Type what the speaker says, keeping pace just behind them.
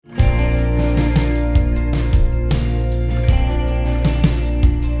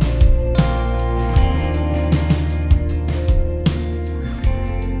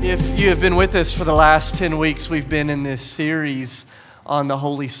you have been with us for the last 10 weeks, we've been in this series on the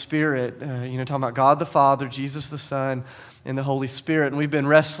Holy Spirit, talking about God the Father, Jesus the Son, and the Holy Spirit. And we've been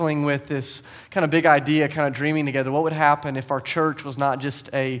wrestling with this kind of big idea, kind of dreaming together. What would happen if our church was not just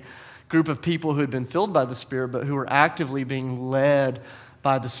a group of people who had been filled by the Spirit, but who were actively being led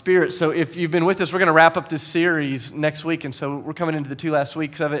by the Spirit? So if you've been with us, we're going to wrap up this series next week, and so we're coming into the 2 last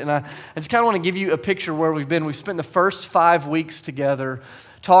weeks of it, and I just kind of want to give you a picture of where we've been. We've spent the first 5 weeks together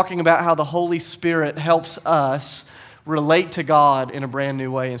talking about how the Holy Spirit helps us relate to God in a brand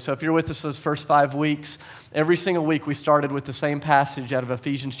new way. And so if you're with us those first 5 weeks, every single week we started with the same passage out of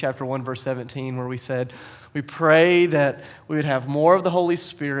Ephesians chapter 1, verse 17, where we said, we pray that we would have more of the Holy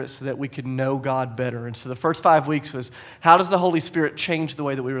Spirit so that we could know God better. And so the first 5 weeks was, how does the Holy Spirit change the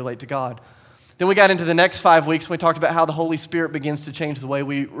way that we relate to God? Then we got into the next 5 weeks and we talked about how the Holy Spirit begins to change the way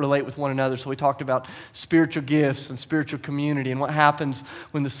we relate with one another. So we talked about spiritual gifts and spiritual community and what happens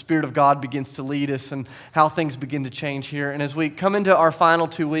when the Spirit of God begins to lead us and how things begin to change here. And as we come into our final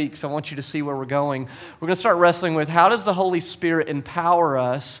 2 weeks, I want you to see where we're going. We're going to start wrestling with, how does the Holy Spirit empower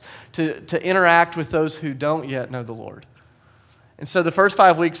us to interact with those who don't yet know the Lord? And so the first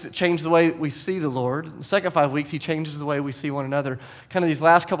 5 weeks, it changed the way we see the Lord. The second 5 weeks, he changes the way we see one another. Kind of these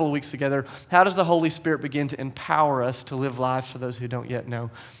last couple of weeks together, how does the Holy Spirit begin to empower us to live lives for those who don't yet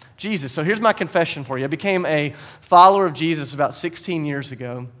know Jesus? So here's my confession for you. I became a follower of Jesus about 16 years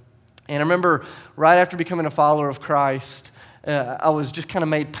ago. And I remember right after becoming a follower of Christ, I was just kind of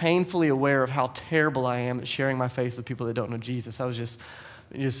made painfully aware of how terrible I am at sharing my faith with people that don't know Jesus. I was just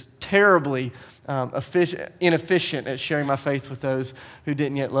terribly inefficient at sharing my faith with those who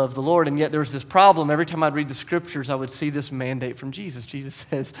didn't yet love the Lord. And yet there was this problem. Every time I'd read the scriptures, I would see this mandate from Jesus. Jesus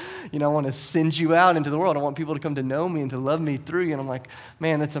says, I want to send you out into the world. I want people to come to know me and to love me through you. And I'm like,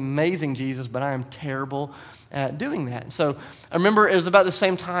 man, that's amazing, Jesus, but I am terrible at doing that. So I remember it was about the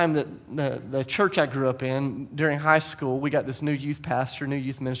same time that the church I grew up in, during high school, we got this new youth pastor, new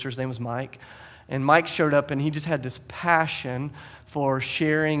youth minister. His name was Mike. And Mike showed up, and he just had this passion for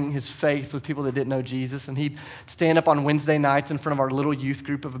sharing his faith with people that didn't know Jesus. And he'd stand up on Wednesday nights in front of our little youth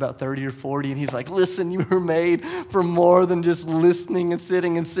group of about 30 or 40, and he's like, listen, you were made for more than just listening and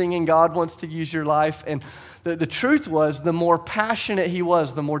sitting and singing. God wants to use your life. And the truth was, the more passionate he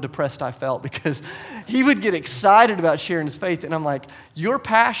was, the more depressed I felt, because he would get excited about sharing his faith. And I'm like, your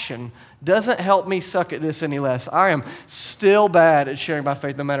passion doesn't help me suck at this any less. I am still bad at sharing my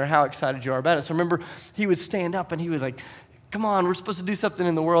faith no matter how excited you are about it. So I remember he would stand up and he would like, come on, we're supposed to do something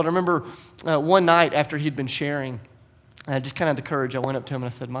in the world. I remember one night after he'd been sharing, I just kind of had the courage. I went up to him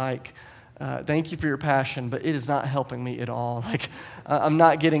and I said, Mike, thank you for your passion, but it is not helping me at all. I'm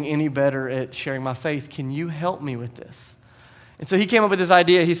not getting any better at sharing my faith. Can you help me with this? And so he came up with this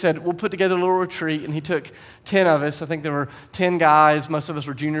idea. He said, we'll put together a little retreat. And he took 10 of us. I think there were 10 guys. Most of us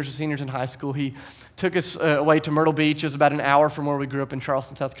were juniors or seniors in high school. He took us away to Myrtle Beach. It was about an hour from where we grew up in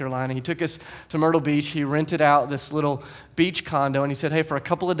Charleston, South Carolina. He took us to Myrtle Beach. He rented out this little beach condo. And he said, hey, for a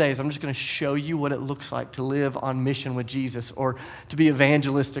couple of days, I'm just going to show you what it looks like to live on mission with Jesus, or to be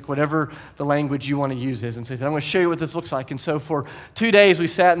evangelistic, whatever the language you want to use is. And so he said, I'm going to show you what this looks like. And so for 2 days, we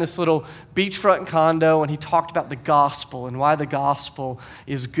sat in this little beachfront condo, and he talked about the gospel and why the gospel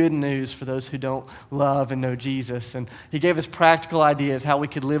is good news for those who don't love and know Jesus. And he gave us practical ideas how we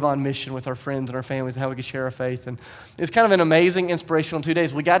could live on mission with our friends and our families, and how we could share our faith. And it's kind of an amazing, inspirational 2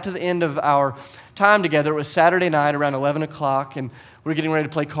 days. We got to the end of our time together. It was Saturday night around 11 o'clock, and we were getting ready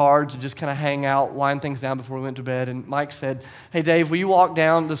to play cards and just kind of hang out, wind things down before we went to bed. And Mike said, hey, Dave, will you walk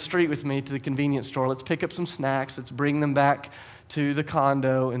down the street with me to the convenience store? Let's pick up some snacks. Let's bring them back to the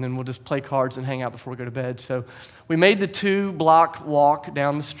condo, and then we'll just play cards and hang out before we go to bed. So we made the 2-block walk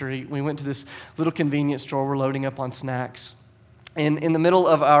down the street. We went to this little convenience store. We're loading up on snacks. And in the middle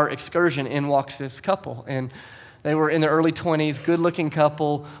of our excursion, in walks this couple. And they were in their early 20s, good-looking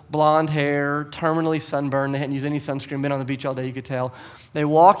couple, blonde hair, terminally sunburned. They hadn't used any sunscreen, been on the beach all day, you could tell. They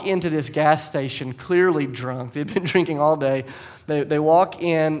walk into this gas station, clearly drunk. They'd been drinking all day. They walk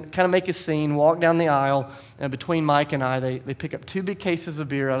in, kind of make a scene, walk down the aisle, and between Mike and I, they pick up 2 big cases of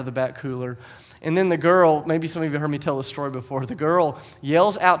beer out of the back cooler. And then the girl, maybe some of you have heard me tell this story before, the girl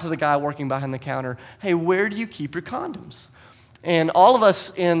yells out to the guy working behind the counter, hey, where do you keep your condoms? And all of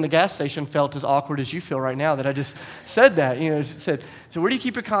us in the gas station felt as awkward as you feel right now that I just said that. She said, so where do you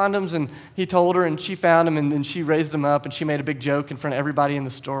keep your condoms? And he told her, and she found them, and then she raised them up, and she made a big joke in front of everybody in the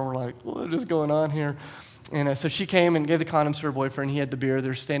store. And we're like, what is going on here? And so she came and gave the condoms to her boyfriend. He had the beer.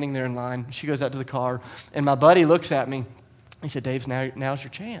 They're standing there in line. She goes out to the car, and my buddy looks at me. He said, Dave, now's your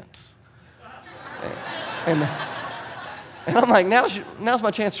chance. And I'm like, now's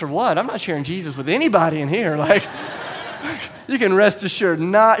my chance for what? I'm not sharing Jesus with anybody in here. you can rest assured,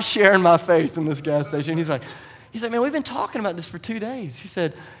 not sharing my faith in this gas station. He's like, man, we've been talking about this for 2 days. He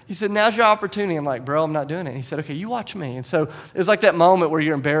said, now's your opportunity. I'm like, bro, I'm not doing it. He said, okay, you watch me. And so it was like that moment where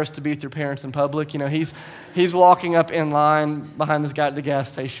you're embarrassed to be with your parents in public. You know, he's walking up in line behind this guy at the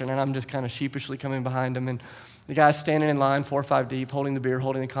gas station, and I'm just kind of sheepishly coming behind him. And the guy's standing in line 4 or 5 deep, holding the beer,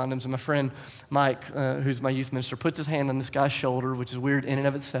 holding the condoms. And my friend Mike, who's my youth minister, puts his hand on this guy's shoulder, which is weird in and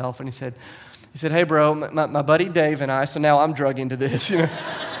of itself. And he said, hey, bro, my buddy Dave and I, so now I'm drug into this, you know.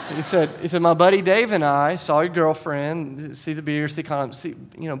 He said, my buddy Dave and I saw your girlfriend, see the beer, see condoms, see,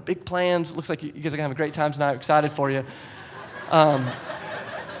 you know, big plans. Looks like you guys are going to have a great time tonight. Excited for you.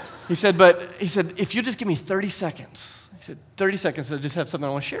 He said, if you just give me 30 seconds. He said, 30 seconds, I just have something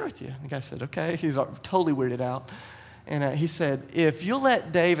I want to share with you. The guy said, okay. He's totally weirded out. And he said, if you'll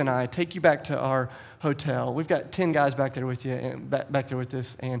let Dave and I take you back to our hotel, we've got 10 guys back there with you, and back there with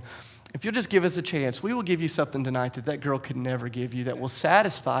us, and if you'll just give us a chance, we will give you something tonight that girl could never give you, that will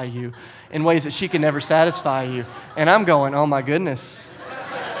satisfy you in ways that she can never satisfy you. And I'm going, oh my goodness.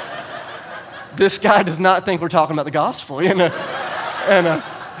 This guy does not think we're talking about the gospel, you know. And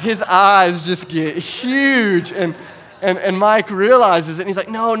his eyes just get huge. And Mike realizes it, and he's like,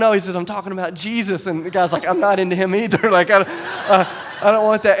 no. He says, I'm talking about Jesus. And the guy's like, I'm not into him either. Like, I don't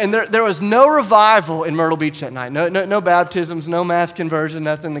want that. And there was no revival in Myrtle Beach that night. No baptisms, no mass conversion,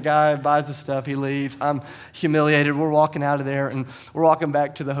 nothing. The guy buys the stuff, he leaves. I'm humiliated. We're walking out of there, and we're walking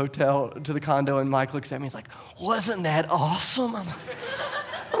back to the hotel, to the condo, and Mike looks at me. He's like, wasn't that awesome?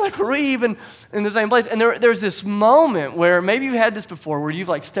 I'm like, were we even in the same place? And there's this moment where maybe you've had this before, where you've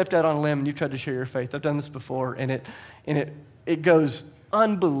like stepped out on a limb and you've tried to share your faith. I've done this before, and it goes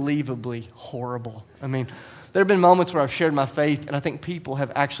unbelievably horrible. I mean, there have been moments where I've shared my faith, and I think people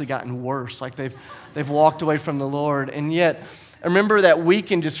have actually gotten worse. Like they've walked away from the Lord. And yet, I remember that week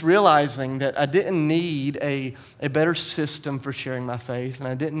and just realizing that I didn't need a better system for sharing my faith, and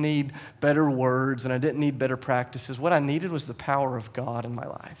I didn't need better words, and I didn't need better practices. What I needed was the power of God in my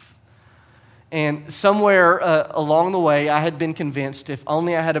life. And somewhere along the way, I had been convinced if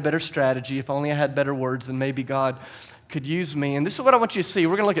only I had a better strategy, if only I had better words, then maybe God could use me. And this is what I want you to see.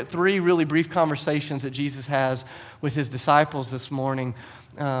 We're going to look at 3 really brief conversations that Jesus has with his disciples this morning.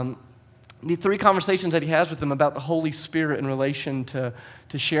 The 3 conversations that he has with them about the Holy Spirit in relation to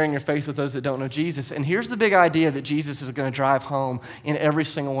sharing your faith with those that don't know Jesus. And here's the big idea that Jesus is going to drive home in every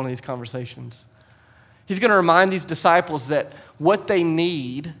single one of these conversations. He's going to remind these disciples that what they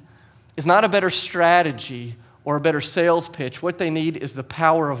need is not a better strategy or a better sales pitch. What they need is the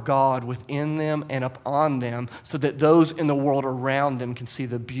power of God within them and upon them so that those in the world around them can see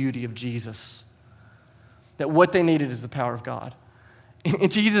the beauty of Jesus. That what they needed is the power of God.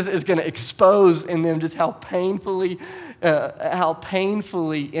 And Jesus is going to expose in them just how painfully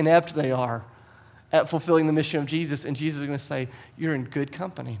inept they are at fulfilling the mission of Jesus. And Jesus is going to say, you're in good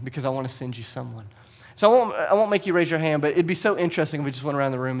company because I want to send you someone. So I won't make you raise your hand, but it'd be so interesting if we just went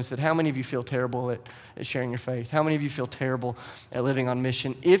around the room and said, how many of you feel terrible at sharing your faith? How many of you feel terrible at living on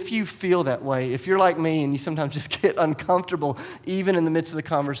mission? If you feel that way, if you're like me and you sometimes just get uncomfortable even in the midst of the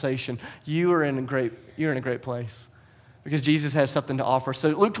conversation, you're in a great place because Jesus has something to offer. So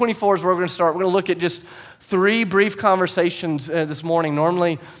Luke 24 is where we're going to start. We're going to look at just 3 brief conversations this morning.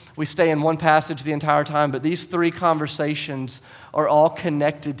 Normally, we stay in one passage the entire time, but these 3 conversations are all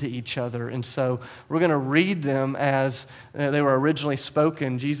connected to each other. And so we're going to read them as they were originally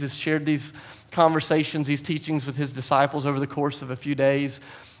spoken. Jesus shared these conversations, these teachings with his disciples over the course of a few days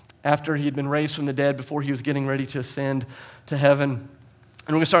after he had been raised from the dead, before he was getting ready to ascend to heaven. And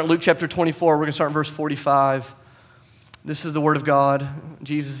we're going to start in Luke chapter 24. We're going to start in verse 45. This is the word of God.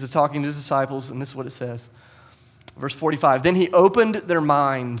 Jesus is talking to his disciples, and this is what it says. Verse 45, then he opened their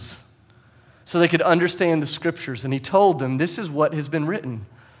minds so they could understand the scriptures, and he told them, this is what has been written.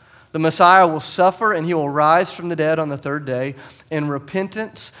 The Messiah will suffer, and he will rise from the dead on the 3rd day, and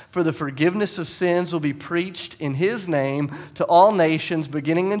repentance for the forgiveness of sins will be preached in his name to all nations,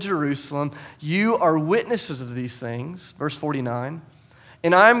 beginning in Jerusalem. You are witnesses of these things. Verse 49,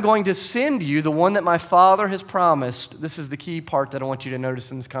 and I'm going to send you the one that my Father has promised. This is the key part that I want you to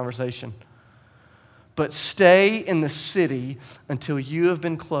notice in this conversation. But stay in the city until you have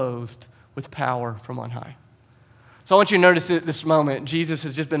been clothed with power from on high. So I want you to notice at this moment, Jesus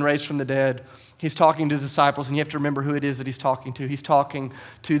has just been raised from the dead. He's talking to his disciples, and you have to remember who it is that he's talking to. He's talking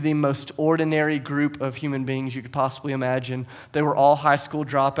to the most ordinary group of human beings you could possibly imagine. They were all high school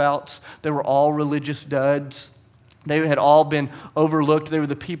dropouts. They were all religious duds. They had all been overlooked. They were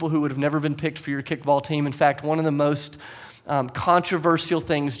the people who would have never been picked for your kickball team. In fact, one of the most controversial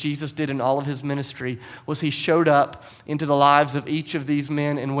things Jesus did in all of his ministry was he showed up into the lives of each of these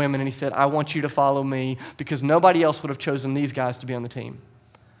men and women and he said, I want you to follow me because nobody else would have chosen these guys to be on the team.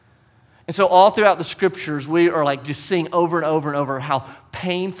 And so all throughout the scriptures, we are like just seeing over and over and over how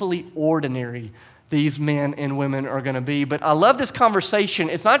painfully ordinary these men and women are going to be. But I love this conversation.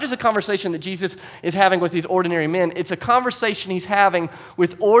 It's not just a conversation that Jesus is having with these ordinary men. It's a conversation he's having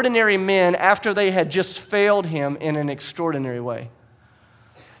with ordinary men after they had just failed him in an extraordinary way.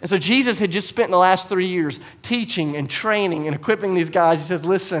 And so Jesus had just spent the last 3 years teaching and training and equipping these guys. He says,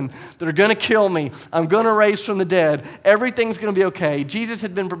 listen, they're going to kill me. I'm going to raise from the dead. Everything's going to be okay. Jesus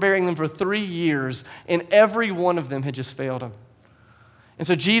had been preparing them for 3 years, and every one of them had just failed him. And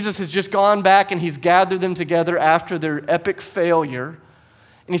so Jesus has just gone back and he's gathered them together after their epic failure.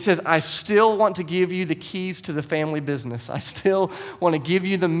 And he says, I still want to give you the keys to the family business. I still want to give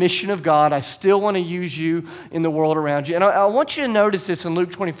you the mission of God. I still want to use you in the world around you. And I want you to notice this in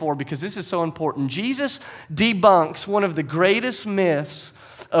Luke 24 because this is so important. Jesus debunks one of the greatest myths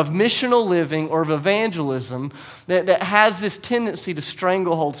of missional living or of evangelism that has this tendency to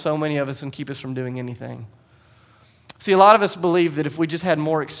stranglehold so many of us and keep us from doing anything. See, a lot of us believe that if we just had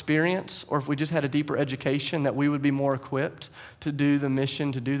more experience or if we just had a deeper education, that we would be more equipped to do the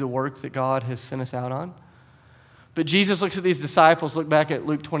mission, to do the work that God has sent us out on. But Jesus looks at these disciples. Look back at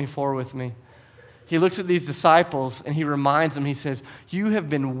Luke 24 with me. He looks at these disciples and he reminds them, he says, you have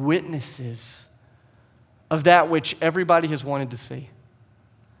been witnesses of that which everybody has wanted to see.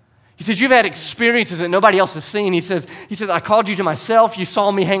 He says, you've had experiences that nobody else has seen. He says, I called you to myself. You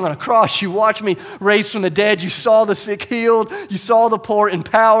saw me hang on a cross. You watched me raise from the dead. You saw the sick healed. You saw the poor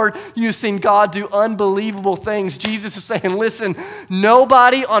empowered. You've seen God do unbelievable things. Jesus is saying, listen,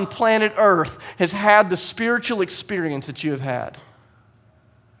 nobody on planet Earth has had the spiritual experience that you have had.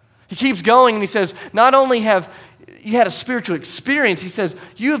 He keeps going and he says, not only have you had a spiritual experience, he says,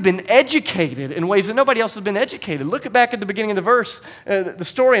 you have been educated in ways that nobody else has been educated. Look back at the beginning of the verse, the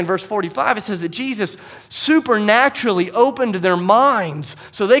story in verse 45. It says that Jesus supernaturally opened their minds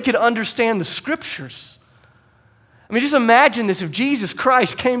so they could understand the scriptures. I mean, just imagine this if Jesus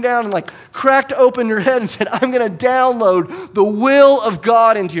Christ came down and like cracked open your head and said, I'm going to download the will of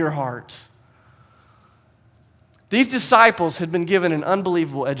God into your heart. These disciples had been given an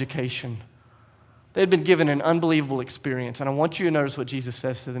unbelievable education. They had been given an unbelievable experience. And I want you to notice what Jesus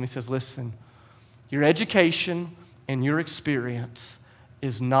says to them. He says, listen, your education and your experience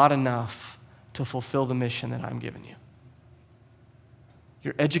is not enough to fulfill the mission that I'm giving you.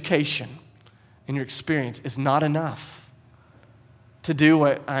 Your education and your experience is not enough to do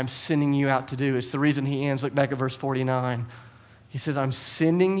what I'm sending you out to do. It's the reason he ends. Look back at verse 49. He says, I'm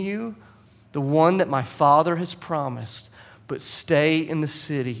sending you the one that my Father has promised, but stay in the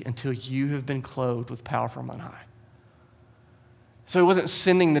city until you have been clothed with power from on high. So he wasn't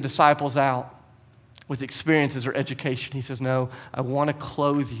sending the disciples out with experiences or education. He says, no, I want to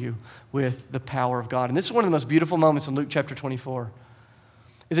clothe you with the power of God. And this is one of the most beautiful moments in Luke chapter 24,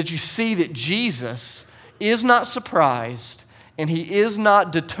 is that you see that Jesus is not surprised and he is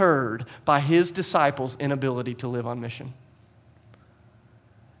not deterred by his disciples' inability to live on mission.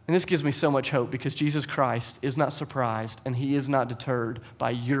 And this gives me so much hope because Jesus Christ is not surprised and he is not deterred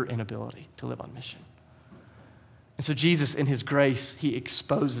by your inability to live on mission. And so Jesus, in his grace, he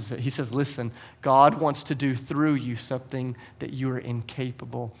exposes it. He says, listen, God wants to do through you something that you are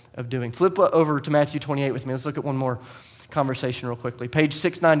incapable of doing. Flip over to Matthew 28 with me. Let's look at one more conversation real quickly. Page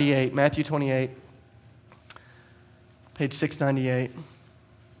 698, Matthew 28. Page 698.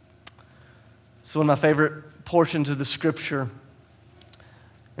 It's one of my favorite portions of the scripture.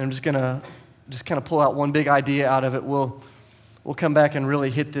 And I'm just going to kind of pull out one big idea out of it. We'll come back and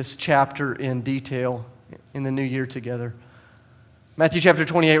really hit this chapter in detail in the new year together. Matthew chapter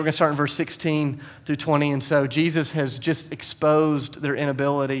 28, we're going to start in verse 16 through 20. And so Jesus has just exposed their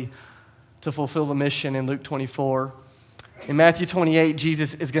inability to fulfill the mission in Luke 24. In Matthew 28,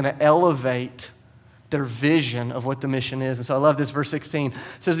 Jesus is going to elevate their vision of what the mission is. And so I love this, verse 16. It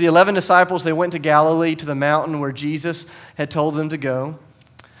says, the 11 disciples, they went to Galilee to the mountain where Jesus had told them to go.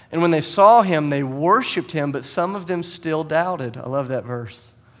 And when they saw him, they worshiped him, but some of them still doubted. I love that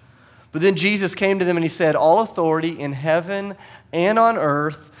verse. But then Jesus came to them and he said, all authority in heaven and on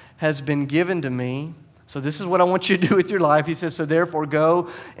earth has been given to me. So this is what I want you to do with your life. He says, so therefore go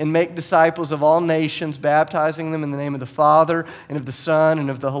and make disciples of all nations, baptizing them in the name of the Father and of the Son and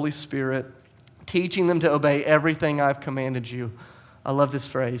of the Holy Spirit, teaching them to obey everything I've commanded you. I love this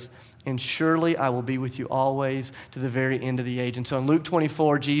phrase. And surely I will be with you always to the very end of the age. And so in Luke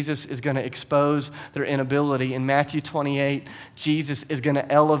 24, Jesus is going to expose their inability. In Matthew 28, Jesus is going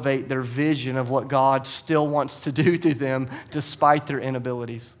to elevate their vision of what God still wants to do through them despite their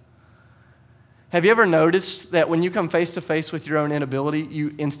inabilities. Have you ever noticed that when you come face to face with your own inability,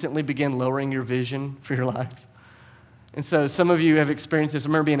 you instantly begin lowering your vision for your life? And so some of you have experienced this. I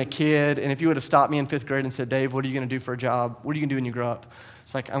remember being a kid, and if you would have stopped me in 5th grade and said, Dave, what are you going to do for a job? What are you going to do when you grow up?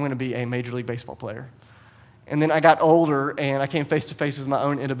 It's like, I'm going to be a Major League Baseball player. And then I got older, and I came face to face with my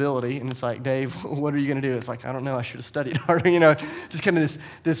own inability, and it's like, Dave, what are you going to do? It's like, I don't know, I should have studied harder. Just kind of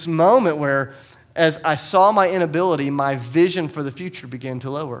this moment where as I saw my inability, my vision for the future began to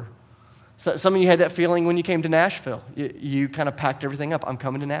lower. So some of you had that feeling when you came to Nashville. You kind of packed everything up. I'm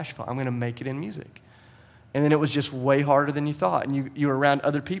coming to Nashville. I'm going to make it in music. And then it was just way harder than you thought. And you were around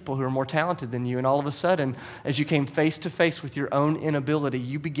other people who are more talented than you. And all of a sudden, as you came face to face with your own inability,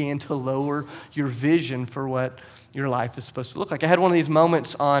 you began to lower your vision for what your life is supposed to look like. I had one of these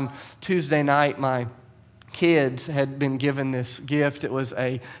moments on Tuesday night. My kids had been given this gift. It was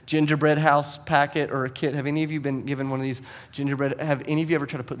a gingerbread house packet or a kit. Have any of you been given one of these gingerbread? Have any of you ever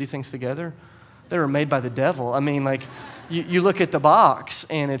tried to put these things together? They were made by the devil. I mean, like, you look at the box,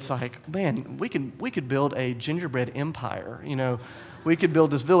 and it's like, man, we could build a gingerbread empire. We could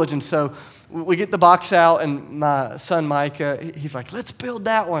build this village. And so we get the box out, and my son Micah, he's like, let's build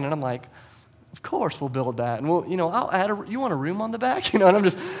that one. And I'm like, of course we'll build that. And I'll add you want a room on the back? And I'm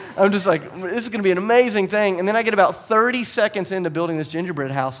just like, this is going to be an amazing thing. And then I get about 30 seconds into building this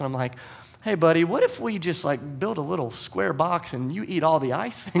gingerbread house, and I'm like, hey, buddy, what if we just like build a little square box and you eat all the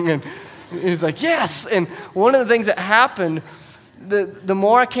icing? And he's like, yes. And one of the things that happened, the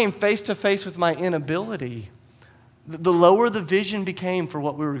more I came face to face with my inability, the lower the vision became for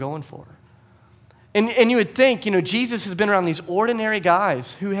what we were going for. And you would think, Jesus has been around these ordinary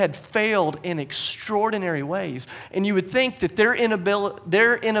guys who had failed in extraordinary ways. And you would think that their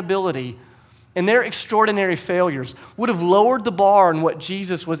inability and their extraordinary failures would have lowered the bar on what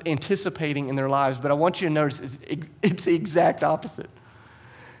Jesus was anticipating in their lives. But I want you to notice it's the exact opposite.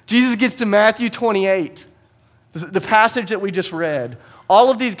 Jesus gets to Matthew 28, the passage that we just read.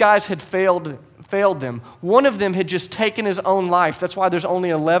 All of these guys had failed them. One of them had just taken his own life. That's why there's only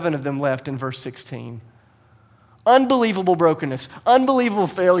 11 of them left in verse 16. Unbelievable brokenness, unbelievable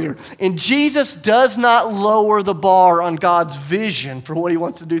failure. And Jesus does not lower the bar on God's vision for what he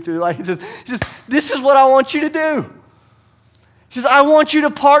wants to do through life. He says, this is what I want you to do. He says, I want you to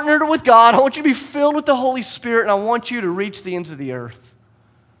partner with God. I want you to be filled with the Holy Spirit, and I want you to reach the ends of the earth.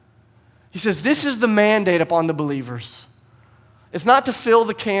 He says, this is the mandate upon the believers. It's not to fill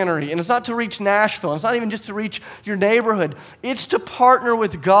the cannery, and it's not to reach Nashville. It's not even just to reach your neighborhood. It's to partner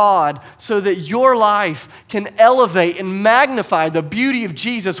with God so that your life can elevate and magnify the beauty of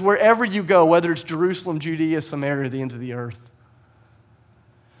Jesus wherever you go, whether it's Jerusalem, Judea, Samaria, or the ends of the earth.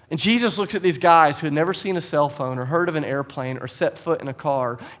 And Jesus looks at these guys who had never seen a cell phone or heard of an airplane or set foot in a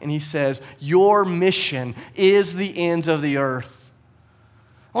car, and he says, your mission is the ends of the earth.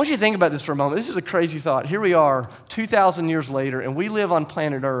 I want you to think about this for a moment. This is a crazy thought. Here we are, 2,000 years later, and we live on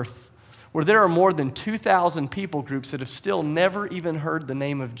planet Earth, where there are more than 2,000 people groups that have still never even heard the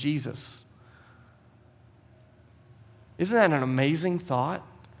name of Jesus. Isn't that an amazing thought?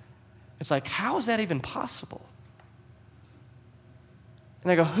 It's like, how is that even possible?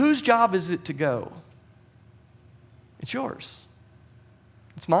 And I go, whose job is it to go? It's yours.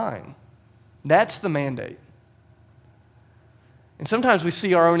 It's mine. That's the mandate. And sometimes we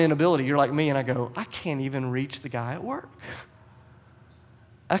see our own inability. You're like me, and I go, I can't even reach the guy at work.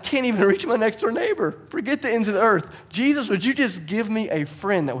 I can't even reach my next door neighbor. Forget the ends of the earth. Jesus, would you just give me a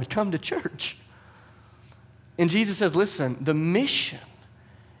friend that would come to church? And Jesus says, listen, the mission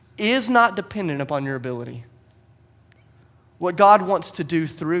is not dependent upon your ability. What God wants to do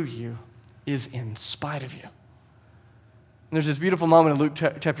through you is in spite of you. And there's this beautiful moment in Luke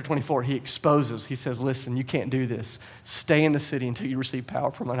chapter 24. He exposes, he says, listen, you can't do this. Stay in the city until you receive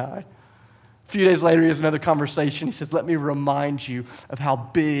power from on high. A few days later, he has another conversation. He says, let me remind you of how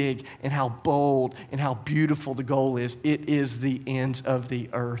big and how bold and how beautiful the goal is. It is the ends of the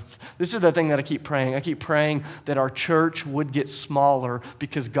earth. This is the thing that I keep praying. I keep praying that our church would get smaller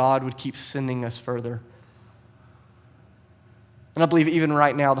because God would keep sending us further. And I believe even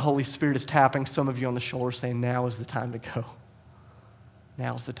right now, the Holy Spirit is tapping some of you on the shoulder saying, now is the time to go.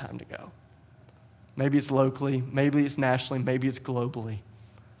 Now's the time to go. Maybe it's locally, maybe it's nationally, maybe it's globally.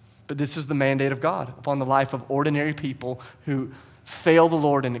 But this is the mandate of God upon the life of ordinary people who fail the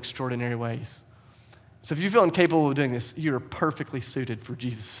Lord in extraordinary ways. So if you feel incapable of doing this, you're perfectly suited for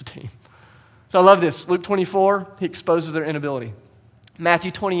Jesus' team. So I love this. Luke 24, he exposes their inability.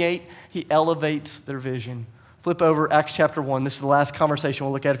 Matthew 28, he elevates their vision. Flip over Acts chapter 1. This is the last conversation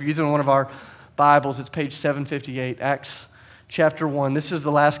we'll look at. If you're using one of our Bibles, it's page 758, Acts chapter 1. This is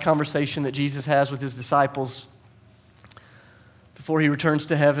the last conversation that Jesus has with his disciples before he returns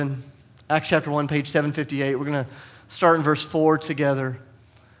to heaven. Acts chapter 1, page 758. We're going to start in verse 4 together.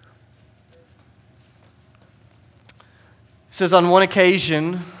 It says, on one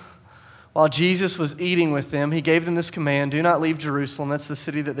occasion, while Jesus was eating with them, he gave them this command: do not leave Jerusalem, that's the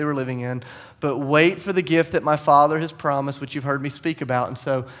city that they were living in, but wait for the gift that my Father has promised, which you've heard me speak about. And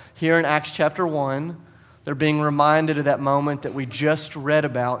so here in Acts chapter 1, they're being reminded of that moment that we just read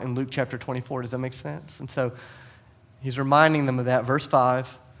about in Luke chapter 24. Does that make sense? And so he's reminding them of that. Verse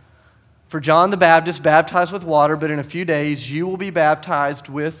 5. For John the Baptist baptized with water, but in a few days you will be baptized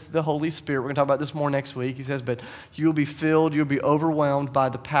with the Holy Spirit. We're going to talk about this more next week. He says, but you will be filled, you'll be overwhelmed by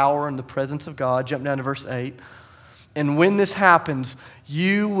the power and the presence of God. Jump down to verse 8. And when this happens,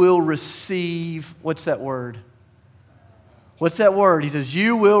 you will receive, what's that word? What's that word? He says,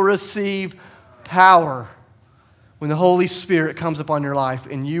 you will receive power when the Holy Spirit comes upon your life,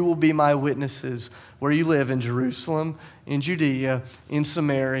 and you will be my witnesses where you live, in Jerusalem, in Judea, in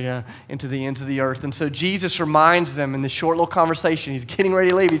Samaria, and to the ends of the earth. And so Jesus reminds them in this short little conversation. He's getting ready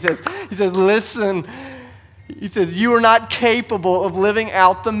to leave. He says, listen, he says, you are not capable of living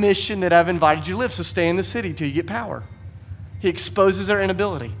out the mission that I've invited you to live, so stay in the city till you get power. He exposes their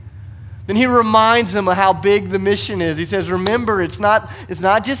inability. Then he reminds them of how big the mission is. He says, remember, it's not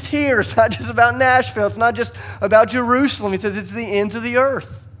just here. It's not just about Nashville. It's not just about Jerusalem. He says, it's the ends of the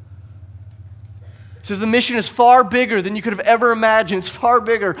earth. He says the mission is far bigger than you could have ever imagined. It's far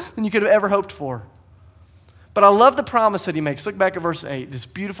bigger than you could have ever hoped for. But I love the promise that he makes. Look back at verse 8, this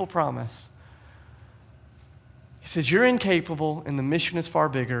beautiful promise. He says, you're incapable and the mission is far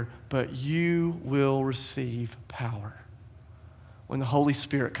bigger, but you will receive power when the Holy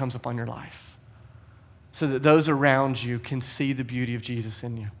Spirit comes upon your life, so that those around you can see the beauty of Jesus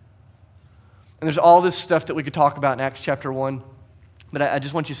in you. And there's all this stuff that we could talk about in Acts chapter 1, but I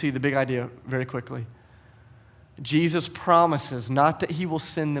just want you to see the big idea very quickly. Jesus promises not that he will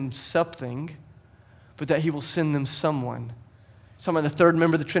send them something, but that he will send them someone. Someone, the third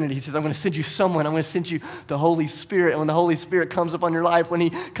member of the Trinity. He says, I'm going to send you someone. I'm going to send you the Holy Spirit. And when the Holy Spirit comes upon your life, when he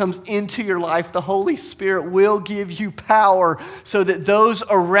comes into your life, the Holy Spirit will give you power so that those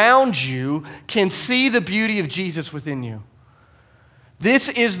around you can see the beauty of Jesus within you. This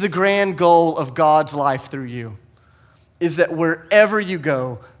is the grand goal of God's life through you, is that wherever you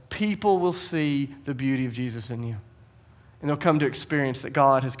go, people will see the beauty of Jesus in you. And they'll come to experience that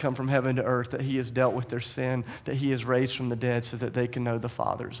God has come from heaven to earth, that he has dealt with their sin, that he is raised from the dead so that they can know the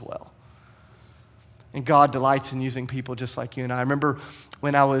Father as well. And God delights in using people just like you and I. I remember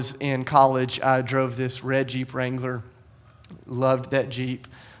when I was in college, I drove this red Jeep Wrangler. Loved that Jeep.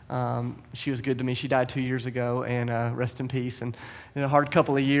 She was good to me. She died 2 years ago, and rest in peace. And in a hard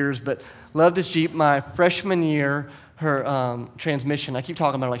couple of years, but loved this Jeep. My freshman year, her transmission, I keep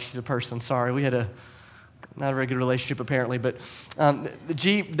talking about her like she's a person. Sorry, we had not a very good relationship apparently, but the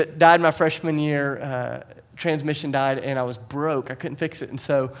Jeep that died my freshman year, transmission died, and I was broke. I couldn't fix it. And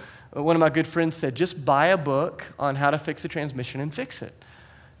so one of my good friends said, just buy a book on how to fix a transmission and fix it.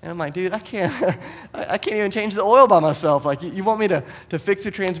 And I'm like, dude, I can't even change the oil by myself. Like, you want me to fix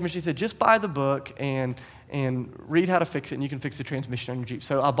the transmission? He said, just buy the book and read how to fix it, and you can fix the transmission on your Jeep.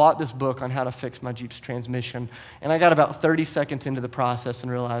 So I bought this book on how to fix my Jeep's transmission, and I got about 30 seconds into the process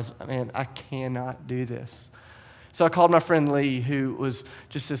and realized, man, I cannot do this. So I called my friend Lee, who was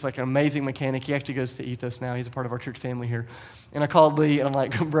just this like an amazing mechanic. He actually goes to Ethos now. He's a part of our church family here. And I called Lee, and I'm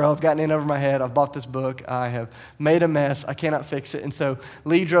like, bro, I've gotten in over my head. I've bought this book. I have made a mess. I cannot fix it. And so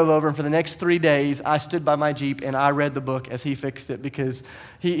Lee drove over, and for the next 3 days, I stood by my Jeep, and I read the book as he fixed it because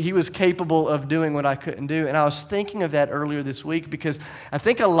he was capable of doing what I couldn't do. And I was thinking of that earlier this week because I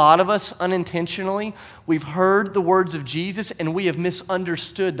think a lot of us unintentionally, we've heard the words of Jesus, and we have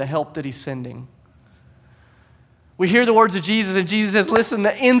misunderstood the help that he's sending. We hear the words of Jesus, and Jesus says, listen,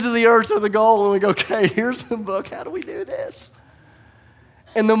 the ends of the earth are the goal. And we go, okay, here's the book. How do we do this?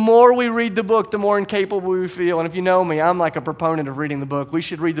 And the more we read the book, the more incapable we feel. And if you know me, I'm like a proponent of reading the book. We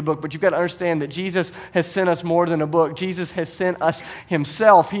should read the book, but you've got to understand that Jesus has sent us more than a book. Jesus has sent us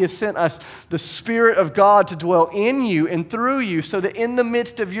himself. He has sent us the Spirit of God to dwell in you and through you so that in the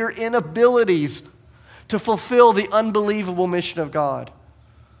midst of your inabilities to fulfill the unbelievable mission of God,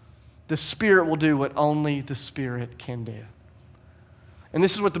 the Spirit will do what only the Spirit can do. And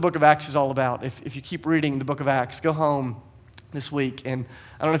this is what the book of Acts is all about. If you keep reading the book of Acts, go home this week. And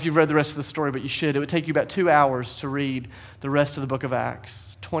I don't know if you've read the rest of the story, but you should. It would take you about 2 hours to read the rest of the book of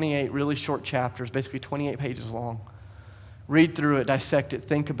Acts. 28 really short chapters, basically 28 pages long. read through it, dissect it,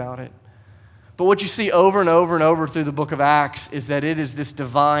 think about it. But what you see over and over and over through the book of Acts is that it is this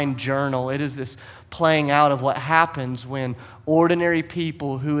divine journal. It is this playing out of what happens when ordinary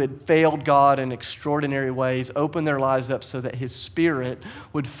people who had failed God in extraordinary ways opened their lives up so that His Spirit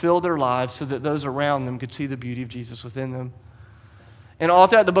would fill their lives so that those around them could see the beauty of Jesus within them. And all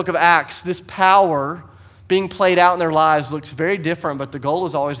throughout the book of Acts, this power being played out in their lives looks very different, but the goal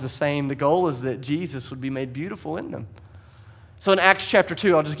is always the same. The goal is that Jesus would be made beautiful in them. So in Acts chapter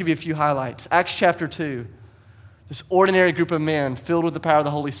 2, I'll just give you a few highlights. Acts chapter 2, this ordinary group of men filled with the power of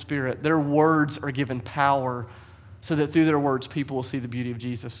the Holy Spirit, their words are given power so that through their words people will see the beauty of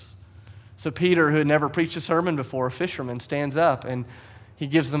Jesus. So Peter, who had never preached a sermon before, a fisherman, stands up and he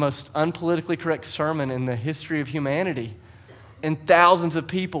gives the most unpolitically correct sermon in the history of humanity. And thousands of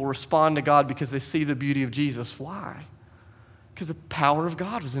people respond to God because they see the beauty of Jesus. Why? Because the power of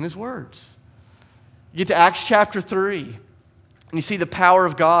God was in his words. You get to Acts chapter 3, and you see the power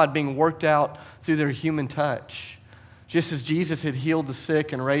of God being worked out through their human touch. Just as Jesus had healed the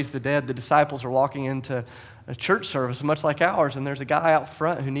sick and raised the dead, the disciples are walking into a church service much like ours, and there's a guy out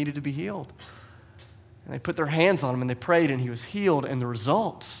front who needed to be healed. And they put their hands on him, and they prayed, and he was healed, and the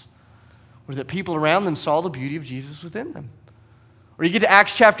results were that people around them saw the beauty of Jesus within them. Or you get to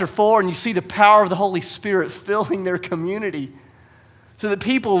Acts chapter 4, and you see the power of the Holy Spirit filling their community so that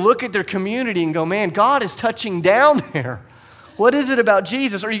people look at their community and go, man, God is touching down there. What is it about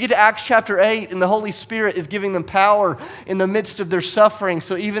Jesus? Or you get to Acts chapter 8, and the Holy Spirit is giving them power in the midst of their suffering.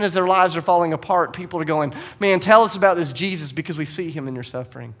 So even as their lives are falling apart, people are going, man, tell us about this Jesus because we see him in your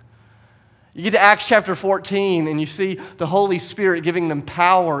suffering. You get to Acts chapter 14, and you see the Holy Spirit giving them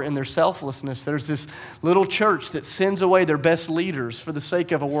power in their selflessness. There's this little church that sends away their best leaders for the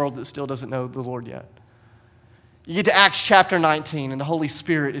sake of a world that still doesn't know the Lord yet. You get to Acts chapter 19, and the Holy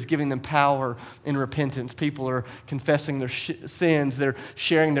Spirit is giving them power in repentance. People are confessing their sins. They're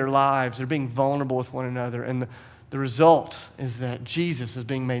sharing their lives. They're being vulnerable with one another. And the result is that Jesus is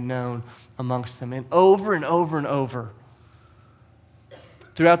being made known amongst them. And over and over and over,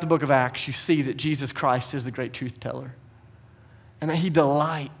 throughout the book of Acts, you see that Jesus Christ is the great truth teller. And that he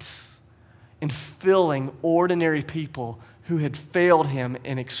delights in filling ordinary people who had failed him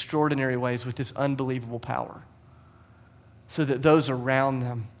in extraordinary ways with this unbelievable power, so that those around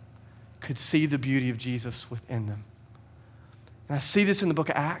them could see the beauty of Jesus within them. And I see this in the book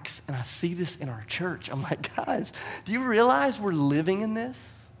of Acts, and I see this in our church. I'm like, guys, do you realize we're living in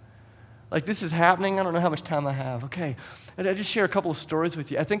this? Like, this is happening. I don't know how much time I have. Okay, and I just share a couple of stories with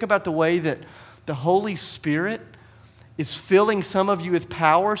you. I think about the way that the Holy Spirit is filling some of you with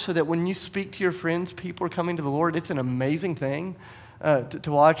power so that when you speak to your friends, people are coming to the Lord. It's an amazing thing to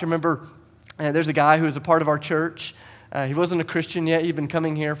watch. I remember there's a guy who was a part of our church. He wasn't a Christian yet. He'd been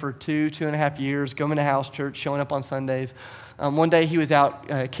coming here for 2.5 years, going to house church, showing up on Sundays. One day he was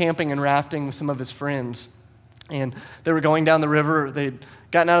out camping and rafting with some of his friends. And they were going down the river. They'd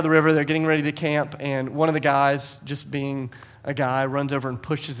gotten out of the river. They're getting ready to camp. And one of the guys, just being a guy, runs over and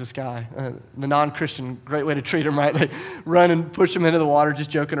pushes this guy. The non-Christian, great way to treat him, right? They run and push him into the water, just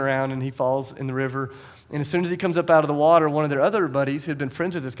joking around, and he falls in the river. And as soon as he comes up out of the water, one of their other buddies who had been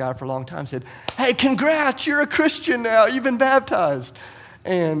friends with this guy for a long time said, hey, congrats, you're a Christian now. You've been baptized.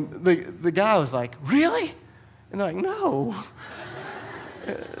 And the guy was like, really? And they're like, no.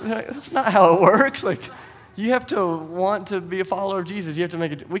 That's not how it works. Like, you have to want to be a follower of Jesus. You have to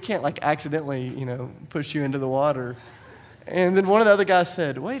make it. We can't like accidentally, push you into the water. And then one of the other guys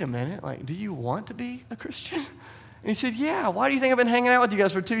said, wait a minute, like, do you want to be a Christian? And he said, yeah, why do you think I've been hanging out with you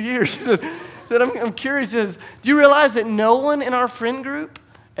guys for 2 years? He said, I'm curious. He says, do you realize that no one in our friend group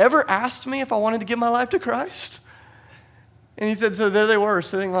ever asked me if I wanted to give my life to Christ? And he said, so there they were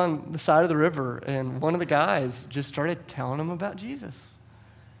sitting on the side of the river, and one of the guys just started telling them about Jesus.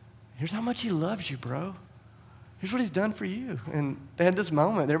 Here's how much he loves you, bro. Here's what he's done for you. And they had this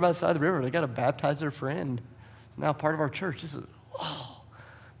moment. They're by the side of the river. They got to baptize their friend. Now part of our church. This is, whoa.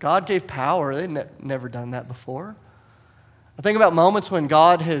 God gave power. They'd never done that before. I think about moments when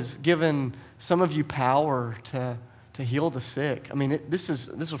God has given some of you power to heal the sick. I mean, this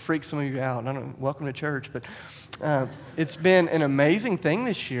will freak some of you out. Welcome to church, but it's been an amazing thing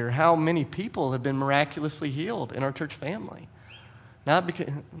this year how many people have been miraculously healed in our church family. Not because,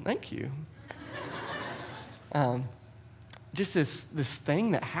 thank you. Just this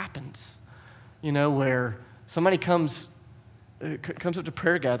thing that happens, where somebody comes up to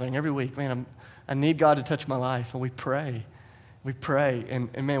prayer gathering every week. Man, I need God to touch my life, and we pray. We pray,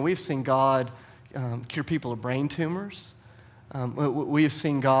 and man, we've seen God cure people of brain tumors. We have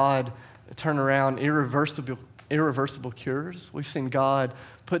seen God turn around irreversible cures. We've seen God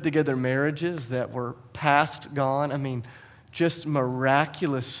put together marriages that were past gone. I mean, just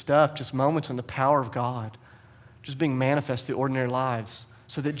miraculous stuff, just moments when the power of God just being manifest through ordinary lives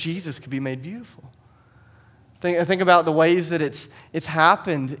so that Jesus could be made beautiful. Think about the ways that it's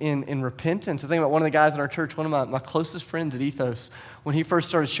happened in repentance. I think about one of the guys in our church, one of my closest friends at Ethos, when he first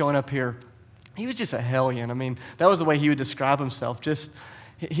started showing up here, he was just a hellion. I mean, that was the way he would describe himself.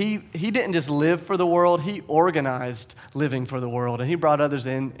 He didn't just live for the world, he organized living for the world, and he brought others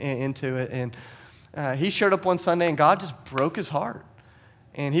into it. And he showed up one Sunday, and God just broke his heart.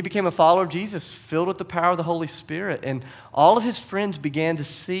 And he became a follower of Jesus, filled with the power of the Holy Spirit. And all of his friends began to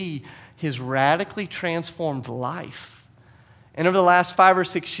see his radically transformed life. And over the last 5 or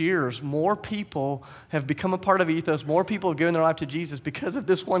 6 years, more people have become a part of Ethos. More people have given their life to Jesus because of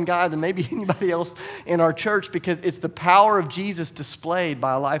this one guy than maybe anybody else in our church, because it's the power of Jesus displayed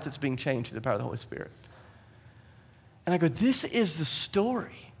by a life that's being changed through the power of the Holy Spirit. And I go, this is the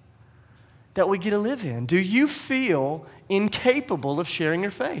story that we get to live in. Do you feel incapable of sharing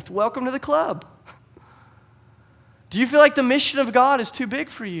your faith? Welcome to the club. Do you feel like the mission of God is too big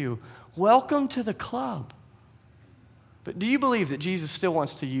for you? Welcome to the club. But do you believe that Jesus still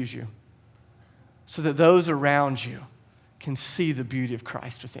wants to use you so that those around you can see the beauty of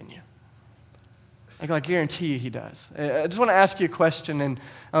Christ within you? I guarantee you he does. I just want to ask you a question, and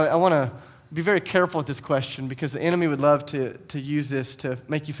I want to be very careful with this question because the enemy would love to use this to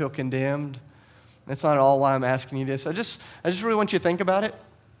make you feel condemned. That's not at all why I'm asking you this. I just really want you to think about it.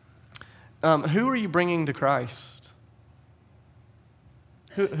 Who are you bringing to Christ?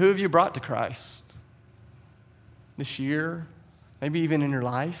 Who have you brought to Christ this year? Maybe even in your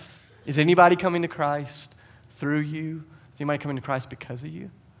life? Is anybody coming to Christ through you? Is anybody coming to Christ because of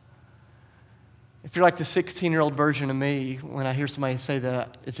you? If you're like the 16-year-old version of me, when I hear somebody say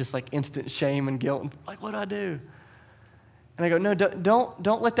that, it's just like instant shame and guilt. And like, what do I do? And I go, no,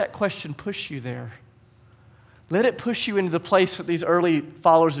 don't let that question push you there. Let it push you into the place that these early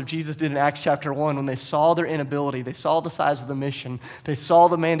followers of Jesus did in Acts chapter 1 when they saw their inability. They saw the size of the mission. They saw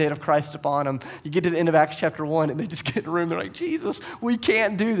the mandate of Christ upon them. You get to the end of Acts chapter 1 and they just get in a room. They're like, Jesus, we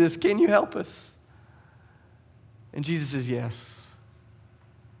can't do this. Can you help us? And Jesus says, yes.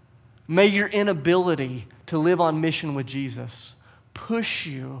 May your inability to live on mission with Jesus push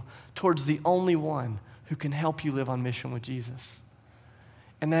you towards the only one who can help you live on mission with Jesus.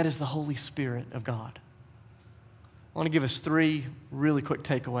 And that is the Holy Spirit of God. I want to give us 3 really quick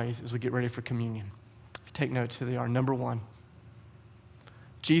takeaways as we get ready for communion. If you take notes, here they are. Number 1,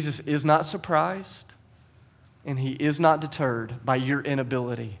 Jesus is not surprised and he is not deterred by your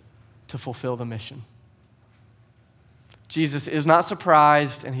inability to fulfill the mission. Jesus is not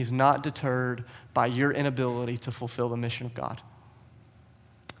surprised and he's not deterred by your inability to fulfill the mission of God.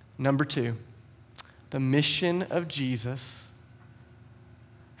 Number 2, the mission of Jesus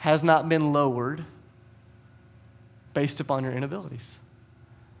has not been lowered based upon your inabilities.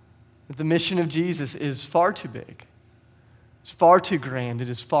 The mission of Jesus is far too big. It's far too grand. It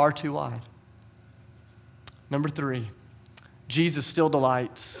is far too wide. Number 3, Jesus still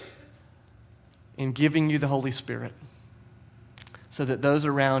delights in giving you the Holy Spirit so that those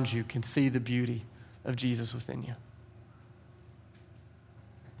around you can see the beauty of Jesus within you.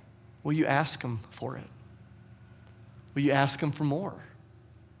 Will you ask him for it? Will you ask him for more?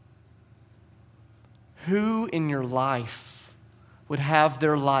 Who in your life would have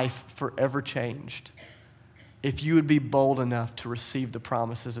their life forever changed if you would be bold enough to receive the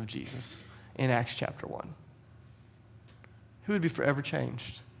promises of Jesus in Acts chapter 1? Who would be forever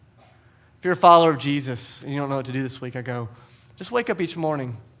changed? If you're a follower of Jesus and you don't know what to do this week, I go, just wake up each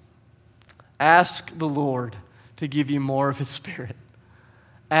morning. Ask the Lord to give you more of his Spirit.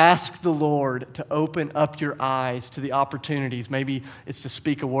 Ask the Lord to open up your eyes to the opportunities. Maybe it's to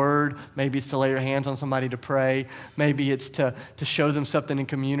speak a word. Maybe it's to lay your hands on somebody to pray. Maybe it's to show them something in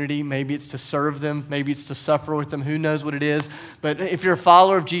community. Maybe it's to serve them. Maybe it's to suffer with them. Who knows what it is? But if you're a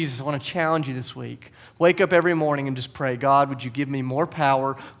follower of Jesus, I want to challenge you this week. Wake up every morning and just pray, God, would you give me more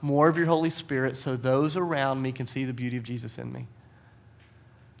power, more of your Holy Spirit so those around me can see the beauty of Jesus in me?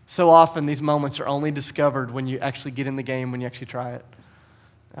 So often these moments are only discovered when you actually get in the game, when you actually try it.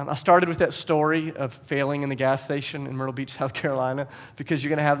 I started with that story of failing in the gas station in Myrtle Beach, South Carolina, because you're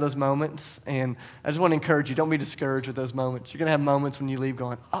going to have those moments. And I just want to encourage you, don't be discouraged with those moments. You're going to have moments when you leave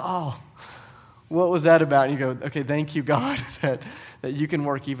going, oh, what was that about? And you go, okay, thank you, God, that you can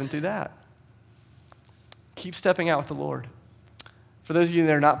work even through that. Keep stepping out with the Lord. For those of you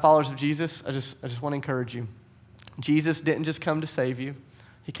that are not followers of Jesus, I just want to encourage you. Jesus didn't just come to save you.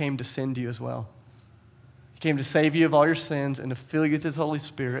 He came to send you as well. He came to save you of all your sins and to fill you with his Holy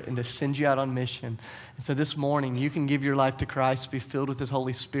Spirit and to send you out on mission. And so this morning, you can give your life to Christ, be filled with his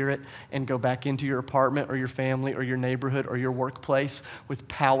Holy Spirit, and go back into your apartment or your family or your neighborhood or your workplace with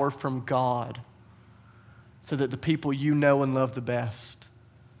power from God so that the people you know and love the best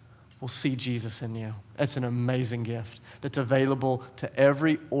will see Jesus in you. That's an amazing gift that's available to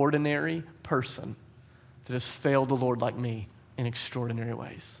every ordinary person that has failed the Lord like me in extraordinary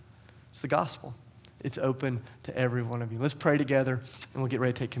ways. It's the gospel. It's open to every one of you. Let's pray together, and we'll get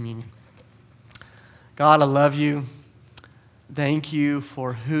ready to take communion. God, I love you. Thank you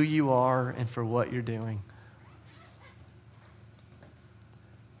for who you are and for what you're doing.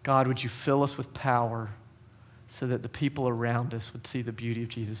 God, would you fill us with power so that the people around us would see the beauty of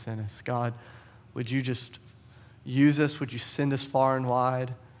Jesus in us? God, would you just use us? Would you send us far and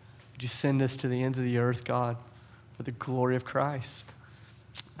wide? Would you send us to the ends of the earth, God, for the glory of Christ?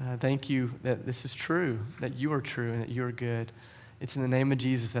 Thank you that this is true, that you are true, and that you are good. It's in the name of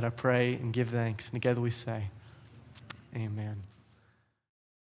Jesus that I pray and give thanks. And together we say, amen.